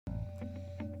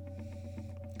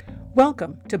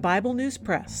Welcome to Bible News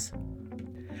Press.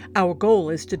 Our goal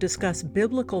is to discuss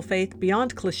biblical faith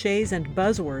beyond cliches and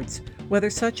buzzwords, whether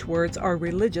such words are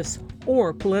religious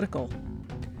or political.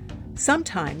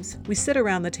 Sometimes we sit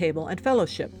around the table and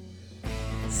fellowship.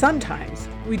 Sometimes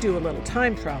we do a little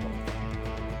time travel.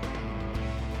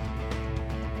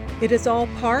 It is all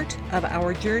part of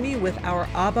our journey with our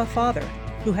Abba Father,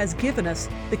 who has given us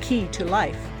the key to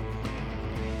life.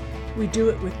 We do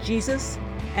it with Jesus,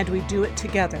 and we do it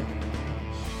together.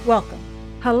 Welcome.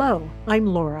 Hello, I'm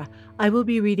Laura. I will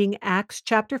be reading Acts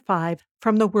chapter 5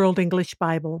 from the World English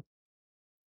Bible.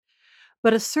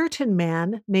 But a certain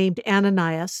man named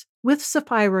Ananias, with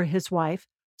Sapphira his wife,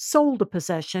 sold a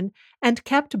possession and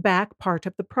kept back part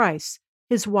of the price,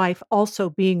 his wife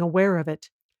also being aware of it.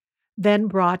 Then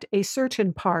brought a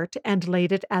certain part and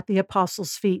laid it at the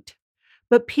apostles' feet.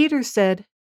 But Peter said,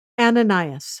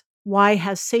 Ananias, why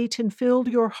has Satan filled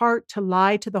your heart to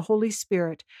lie to the Holy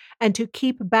Spirit and to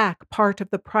keep back part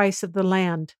of the price of the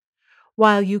land?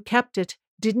 While you kept it,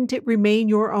 didn't it remain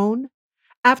your own?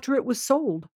 After it was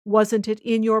sold, wasn't it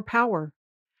in your power?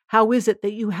 How is it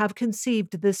that you have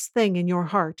conceived this thing in your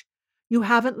heart? You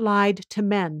haven't lied to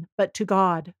men, but to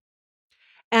God.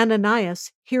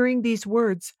 Ananias, hearing these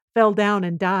words, fell down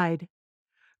and died.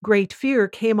 Great fear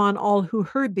came on all who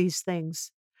heard these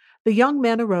things. The young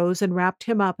men arose and wrapped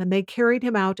him up, and they carried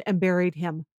him out and buried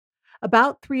him.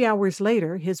 About 3 hours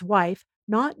later, his wife,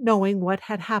 not knowing what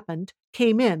had happened,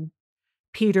 came in.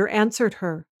 Peter answered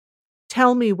her,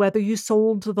 Tell me whether you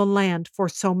sold the land for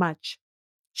so much.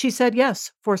 She said,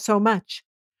 Yes, for so much.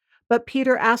 But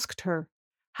Peter asked her,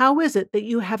 How is it that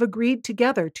you have agreed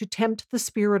together to tempt the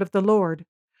Spirit of the Lord?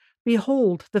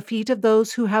 Behold, the feet of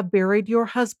those who have buried your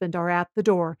husband are at the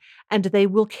door, and they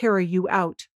will carry you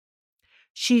out.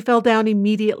 She fell down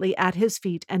immediately at his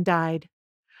feet and died.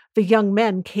 The young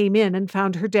men came in and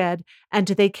found her dead, and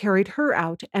they carried her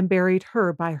out and buried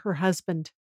her by her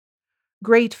husband.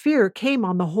 Great fear came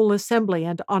on the whole assembly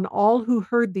and on all who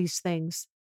heard these things.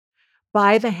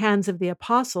 By the hands of the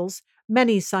apostles,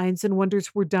 many signs and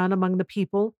wonders were done among the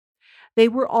people. They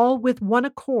were all with one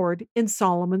accord in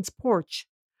Solomon's porch.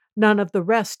 None of the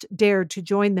rest dared to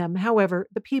join them, however,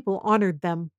 the people honored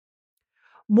them.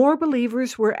 More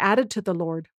believers were added to the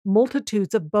Lord,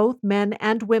 multitudes of both men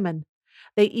and women.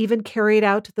 They even carried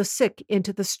out the sick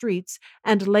into the streets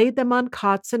and laid them on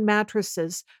cots and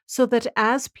mattresses, so that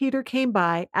as Peter came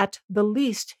by, at the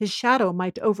least his shadow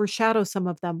might overshadow some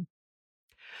of them.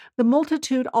 The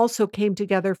multitude also came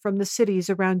together from the cities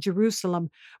around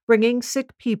Jerusalem, bringing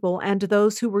sick people and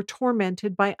those who were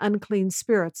tormented by unclean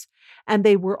spirits, and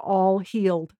they were all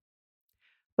healed.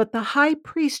 But the high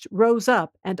priest rose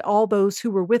up, and all those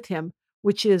who were with him,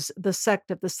 which is the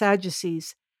sect of the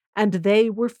Sadducees, and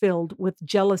they were filled with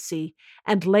jealousy,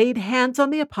 and laid hands on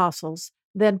the apostles,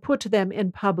 then put them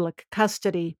in public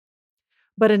custody.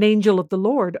 But an angel of the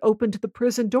Lord opened the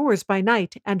prison doors by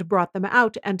night, and brought them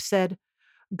out, and said,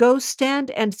 Go stand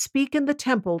and speak in the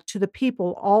temple to the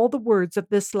people all the words of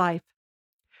this life.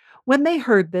 When they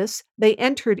heard this, they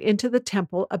entered into the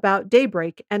temple about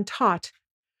daybreak and taught.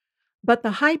 But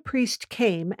the high priest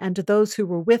came, and those who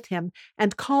were with him,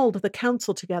 and called the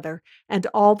council together, and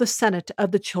all the senate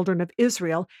of the children of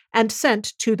Israel, and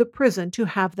sent to the prison to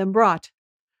have them brought.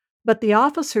 But the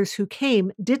officers who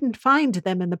came didn't find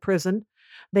them in the prison.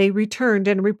 They returned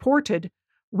and reported,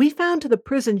 We found the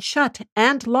prison shut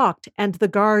and locked, and the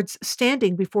guards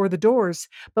standing before the doors,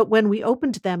 but when we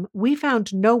opened them, we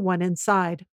found no one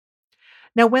inside.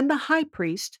 Now, when the high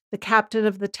priest, the captain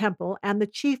of the temple, and the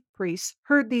chief priests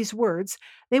heard these words,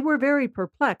 they were very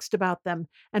perplexed about them,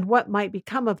 and what might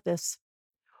become of this.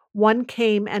 One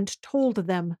came and told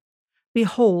them,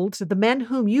 Behold, the men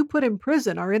whom you put in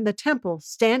prison are in the temple,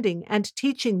 standing and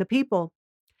teaching the people.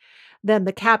 Then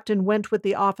the captain went with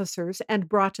the officers and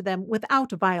brought them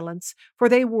without violence, for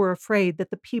they were afraid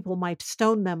that the people might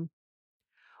stone them.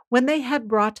 When they had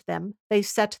brought them, they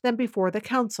set them before the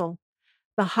council.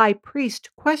 The high priest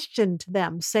questioned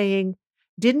them, saying,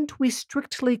 Didn't we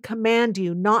strictly command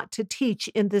you not to teach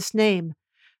in this name?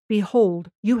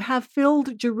 Behold, you have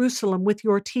filled Jerusalem with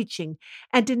your teaching,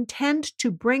 and intend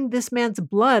to bring this man's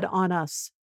blood on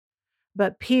us.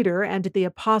 But Peter and the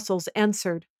apostles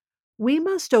answered, We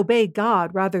must obey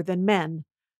God rather than men.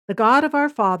 The God of our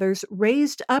fathers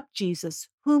raised up Jesus,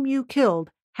 whom you killed,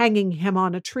 hanging him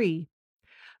on a tree.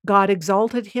 God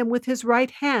exalted him with his right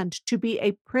hand to be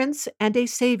a prince and a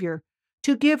savior,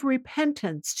 to give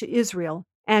repentance to Israel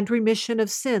and remission of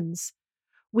sins.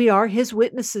 We are his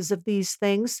witnesses of these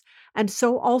things, and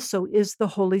so also is the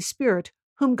Holy Spirit,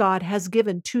 whom God has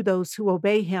given to those who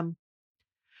obey him.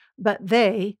 But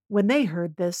they, when they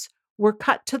heard this, were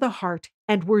cut to the heart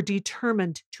and were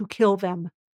determined to kill them.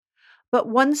 But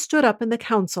one stood up in the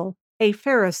council, a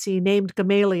Pharisee named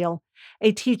Gamaliel,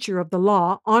 a teacher of the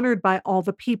law, honored by all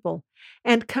the people,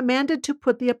 and commanded to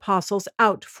put the apostles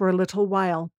out for a little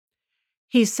while.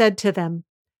 He said to them,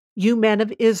 "You men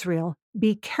of Israel,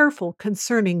 be careful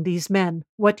concerning these men,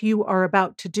 what you are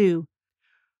about to do.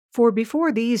 For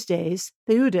before these days,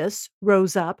 Theudas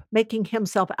rose up, making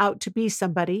himself out to be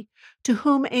somebody, to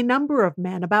whom a number of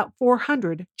men, about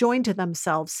 400, joined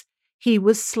themselves. He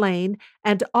was slain,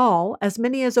 and all, as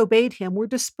many as obeyed him, were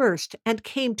dispersed and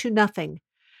came to nothing.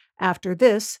 After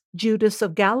this, Judas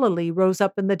of Galilee rose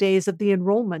up in the days of the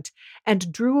enrollment,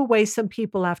 and drew away some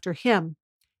people after him.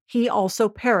 He also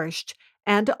perished,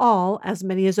 and all, as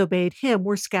many as obeyed him,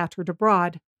 were scattered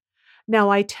abroad. Now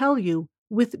I tell you,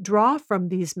 withdraw from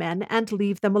these men and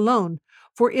leave them alone.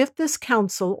 For if this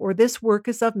counsel or this work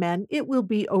is of men, it will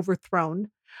be overthrown.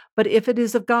 But if it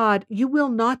is of God, you will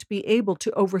not be able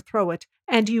to overthrow it,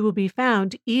 and you will be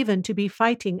found even to be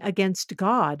fighting against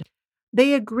God."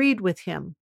 They agreed with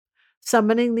him.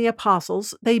 Summoning the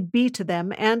apostles, they beat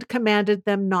them and commanded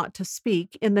them not to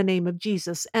speak in the name of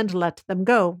Jesus, and let them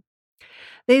go.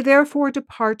 They therefore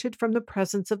departed from the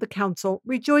presence of the council,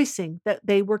 rejoicing that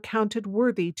they were counted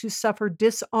worthy to suffer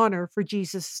dishonor for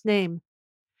Jesus' name.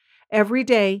 Every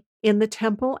day, in the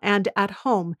temple and at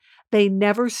home, they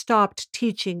never stopped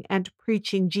teaching and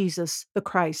preaching Jesus, the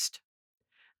Christ.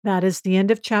 That is the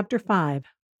end of chapter 5.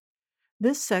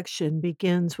 This section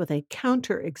begins with a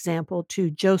counterexample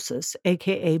to Joseph,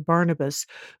 aka Barnabas,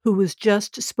 who was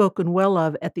just spoken well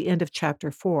of at the end of chapter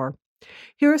 4.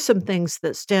 Here are some things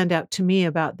that stand out to me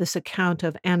about this account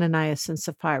of Ananias and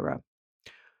Sapphira.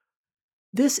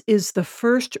 This is the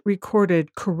first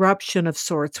recorded corruption of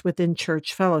sorts within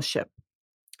church fellowship.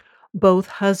 Both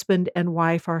husband and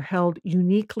wife are held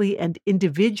uniquely and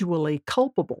individually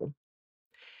culpable.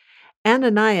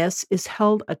 Ananias is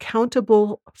held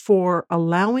accountable for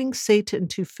allowing Satan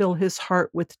to fill his heart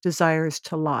with desires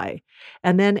to lie,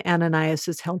 and then Ananias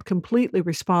is held completely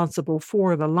responsible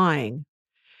for the lying.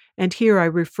 And here I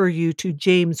refer you to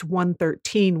James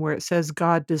 1:13, where it says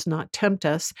God does not tempt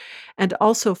us, and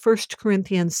also 1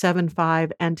 Corinthians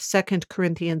 7:5 and 2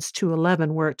 Corinthians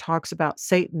 2:11, where it talks about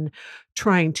Satan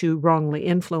trying to wrongly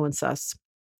influence us.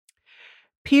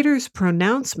 Peter's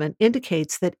pronouncement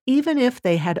indicates that even if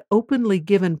they had openly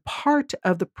given part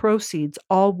of the proceeds,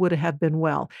 all would have been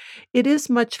well. It is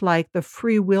much like the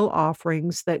free will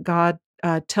offerings that God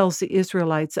tells the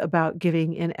Israelites about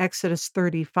giving in Exodus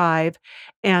 35,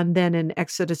 and then in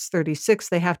Exodus 36,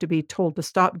 they have to be told to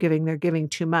stop giving. They're giving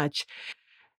too much.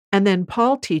 And then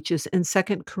Paul teaches in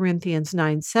 2 Corinthians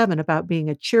 9:7 about being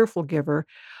a cheerful giver.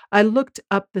 I looked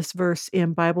up this verse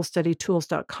in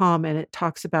BibleStudyTools.com, and it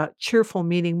talks about cheerful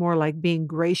meaning more like being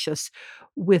gracious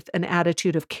with an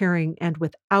attitude of caring and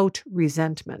without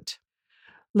resentment.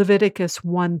 Leviticus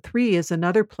 1:3 is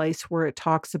another place where it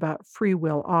talks about free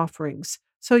will offerings.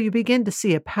 So you begin to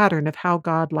see a pattern of how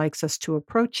God likes us to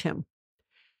approach him.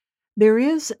 There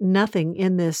is nothing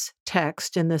in this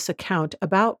text, in this account,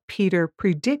 about Peter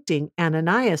predicting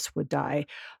Ananias would die,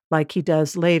 like he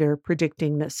does later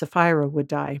predicting that Sapphira would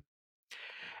die.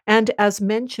 And as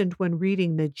mentioned when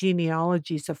reading the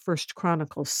genealogies of 1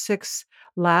 Chronicles 6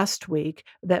 last week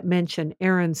that mention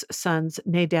Aaron's sons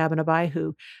Nadab and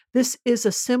Abihu, this is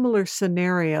a similar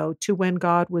scenario to when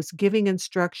God was giving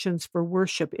instructions for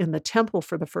worship in the temple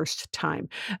for the first time.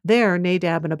 There,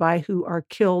 Nadab and Abihu are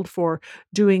killed for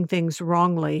doing things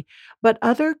wrongly, but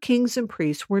other kings and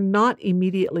priests were not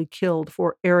immediately killed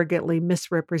for arrogantly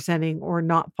misrepresenting or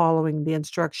not following the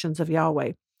instructions of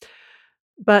Yahweh.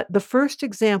 But the first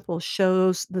example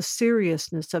shows the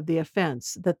seriousness of the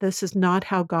offense, that this is not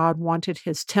how God wanted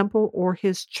his temple or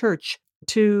his church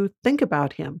to think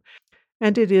about him.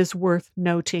 And it is worth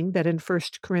noting that in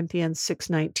 1 Corinthians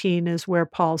 6:19 is where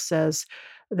Paul says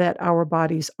that our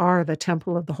bodies are the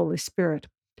temple of the Holy Spirit.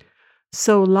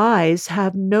 So lies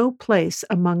have no place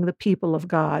among the people of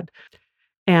God.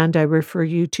 And I refer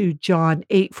you to John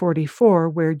 8:44,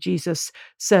 where Jesus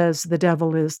says the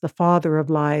devil is the father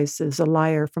of lies, is a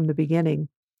liar from the beginning.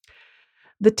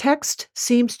 The text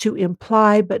seems to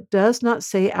imply, but does not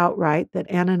say outright,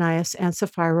 that Ananias and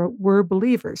Sapphira were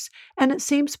believers. And it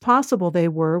seems possible they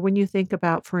were when you think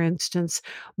about, for instance,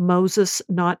 Moses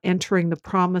not entering the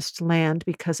promised land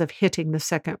because of hitting the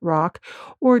second rock,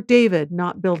 or David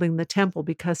not building the temple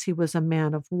because he was a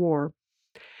man of war.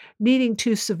 Needing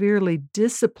to severely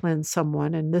discipline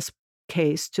someone, in this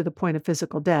case to the point of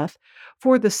physical death,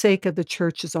 for the sake of the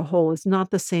church as a whole is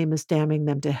not the same as damning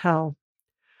them to hell.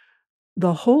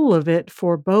 The whole of it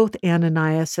for both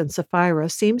Ananias and Sapphira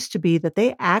seems to be that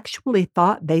they actually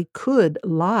thought they could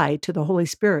lie to the Holy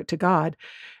Spirit, to God,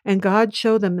 and God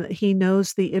showed them that He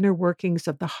knows the inner workings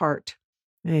of the heart.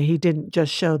 He didn't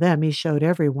just show them, He showed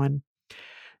everyone.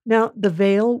 Now, the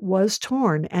veil was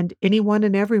torn, and anyone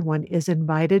and everyone is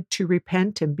invited to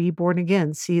repent and be born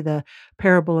again. See the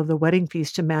parable of the wedding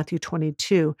feast in Matthew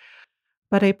 22.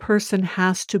 But a person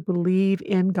has to believe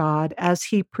in God as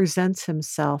he presents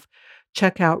himself.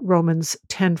 Check out Romans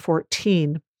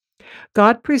 10:14.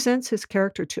 God presents his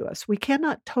character to us. We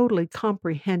cannot totally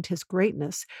comprehend his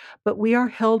greatness, but we are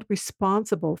held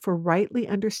responsible for rightly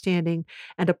understanding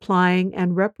and applying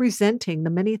and representing the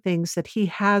many things that he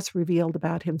has revealed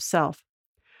about himself.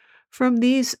 From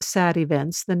these sad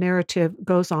events, the narrative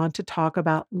goes on to talk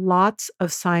about lots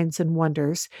of signs and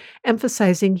wonders,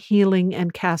 emphasizing healing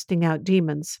and casting out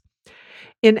demons.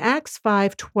 In Acts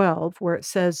 5:12, where it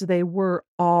says they were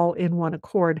all in one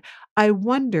accord, I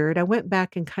went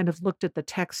back and kind of looked at the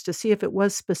text to see if it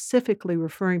was specifically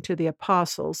referring to the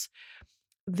apostles.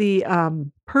 The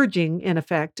purging, in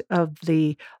effect, of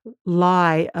the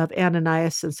lie of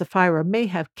Ananias and Sapphira may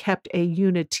have kept a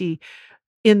unity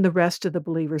in the rest of the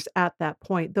believers at that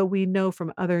point, though we know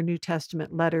from other New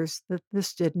Testament letters that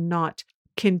this did not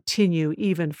continue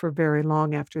even for very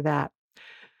long after that.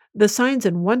 The signs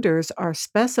and wonders are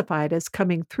specified as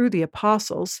coming through the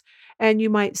apostles, and you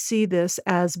might see this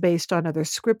as based on other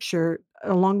scripture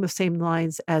along the same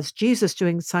lines as Jesus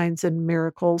doing signs and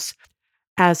miracles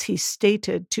as he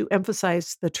stated to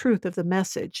emphasize the truth of the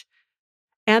message.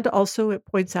 And also, it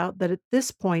points out that at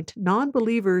this point, non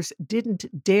believers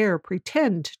didn't dare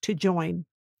pretend to join.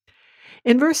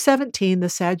 In verse 17, the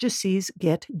Sadducees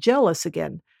get jealous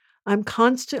again. I'm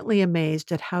constantly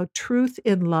amazed at how truth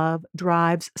in love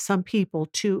drives some people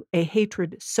to a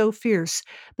hatred so fierce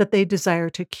that they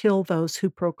desire to kill those who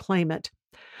proclaim it.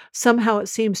 Somehow it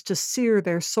seems to sear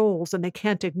their souls and they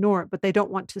can't ignore it, but they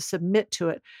don't want to submit to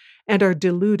it and are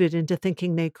deluded into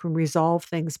thinking they can resolve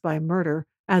things by murder,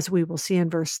 as we will see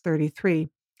in verse 33.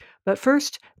 But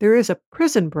first, there is a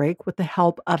prison break with the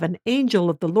help of an angel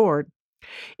of the Lord.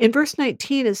 In verse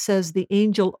 19, it says the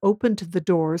angel opened the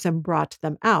doors and brought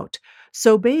them out.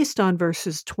 So, based on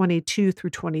verses 22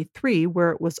 through 23,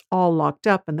 where it was all locked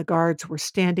up and the guards were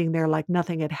standing there like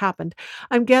nothing had happened,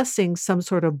 I'm guessing some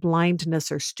sort of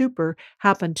blindness or stupor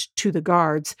happened to the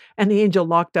guards, and the angel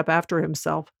locked up after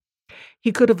himself.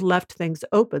 He could have left things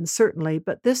open, certainly,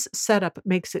 but this setup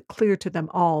makes it clear to them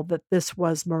all that this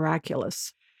was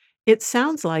miraculous. It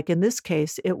sounds like in this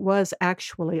case, it was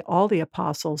actually all the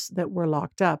apostles that were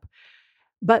locked up,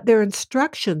 but their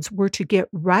instructions were to get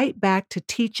right back to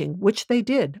teaching, which they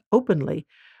did openly,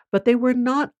 but they were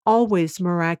not always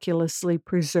miraculously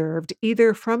preserved,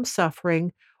 either from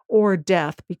suffering or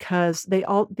death, because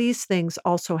these things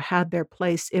also had their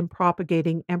place in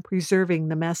propagating and preserving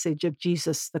the message of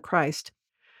Jesus the Christ.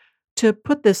 To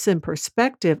put this in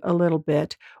perspective a little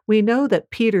bit, we know that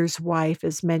Peter's wife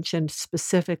is mentioned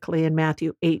specifically in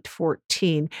Matthew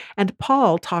 8:14, and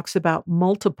Paul talks about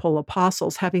multiple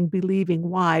apostles having believing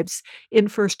wives in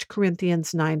 1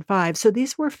 Corinthians 9:5. So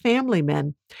these were family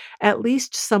men. At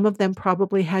least some of them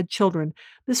probably had children.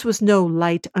 This was no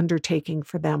light undertaking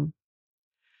for them.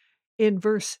 In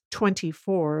verse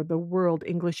 24, the World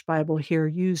English Bible here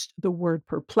used the word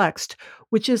perplexed,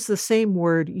 which is the same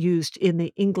word used in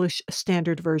the English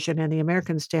Standard Version and the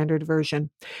American Standard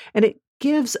Version. And it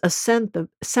gives a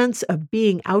sense of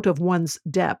being out of one's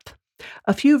depth.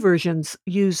 A few versions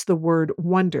use the word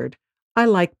wondered. I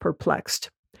like perplexed.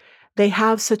 They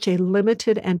have such a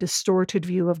limited and distorted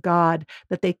view of God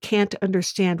that they can't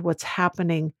understand what's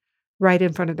happening right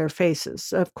in front of their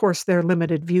faces. Of course, their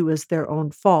limited view is their own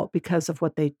fault because of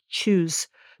what they choose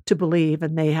to believe,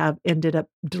 and they have ended up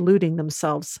deluding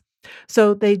themselves.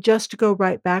 So they just go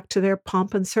right back to their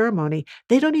pomp and ceremony.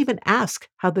 They don't even ask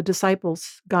how the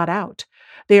disciples got out.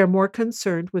 They are more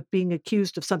concerned with being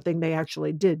accused of something they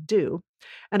actually did do.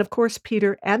 And of course,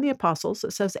 Peter and the apostles,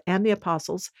 it says, and the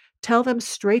apostles, tell them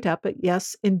straight up that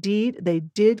yes, indeed, they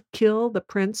did kill the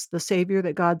prince, the savior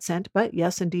that God sent, but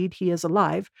yes, indeed, he is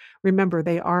alive. Remember,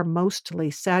 they are mostly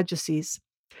Sadducees.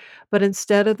 But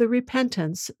instead of the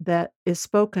repentance that is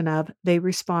spoken of, they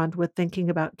respond with thinking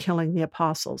about killing the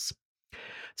apostles.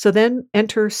 So then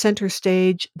enter center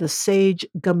stage the sage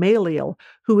Gamaliel,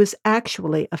 who is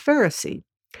actually a Pharisee.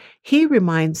 He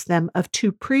reminds them of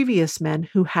two previous men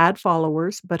who had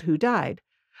followers but who died.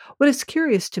 What is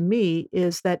curious to me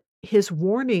is that his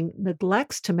warning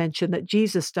neglects to mention that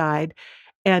Jesus died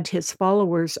and his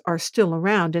followers are still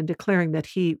around and declaring that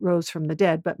he rose from the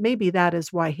dead, but maybe that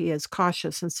is why he is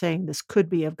cautious in saying this could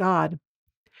be of God.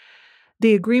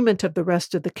 The agreement of the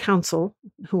rest of the council,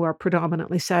 who are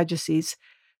predominantly Sadducees,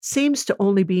 seems to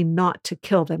only be not to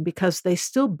kill them because they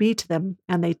still beat them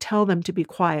and they tell them to be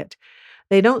quiet.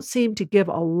 They don't seem to give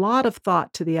a lot of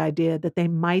thought to the idea that they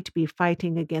might be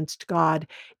fighting against God,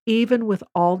 even with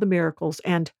all the miracles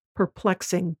and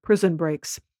perplexing prison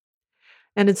breaks.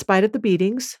 And in spite of the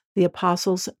beatings, the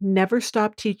apostles never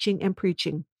stopped teaching and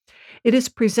preaching. It is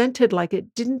presented like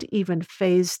it didn't even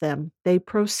faze them. They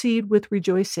proceed with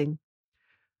rejoicing.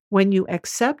 When you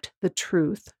accept the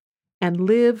truth and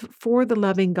live for the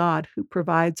loving God who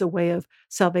provides a way of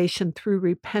salvation through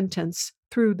repentance,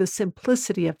 through the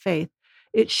simplicity of faith,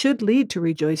 it should lead to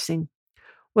rejoicing.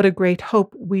 What a great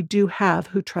hope we do have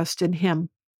who trust in Him.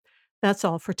 That's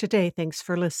all for today. Thanks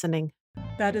for listening.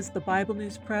 That is the Bible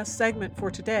News Press segment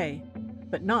for today,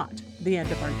 but not the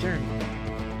end of our journey.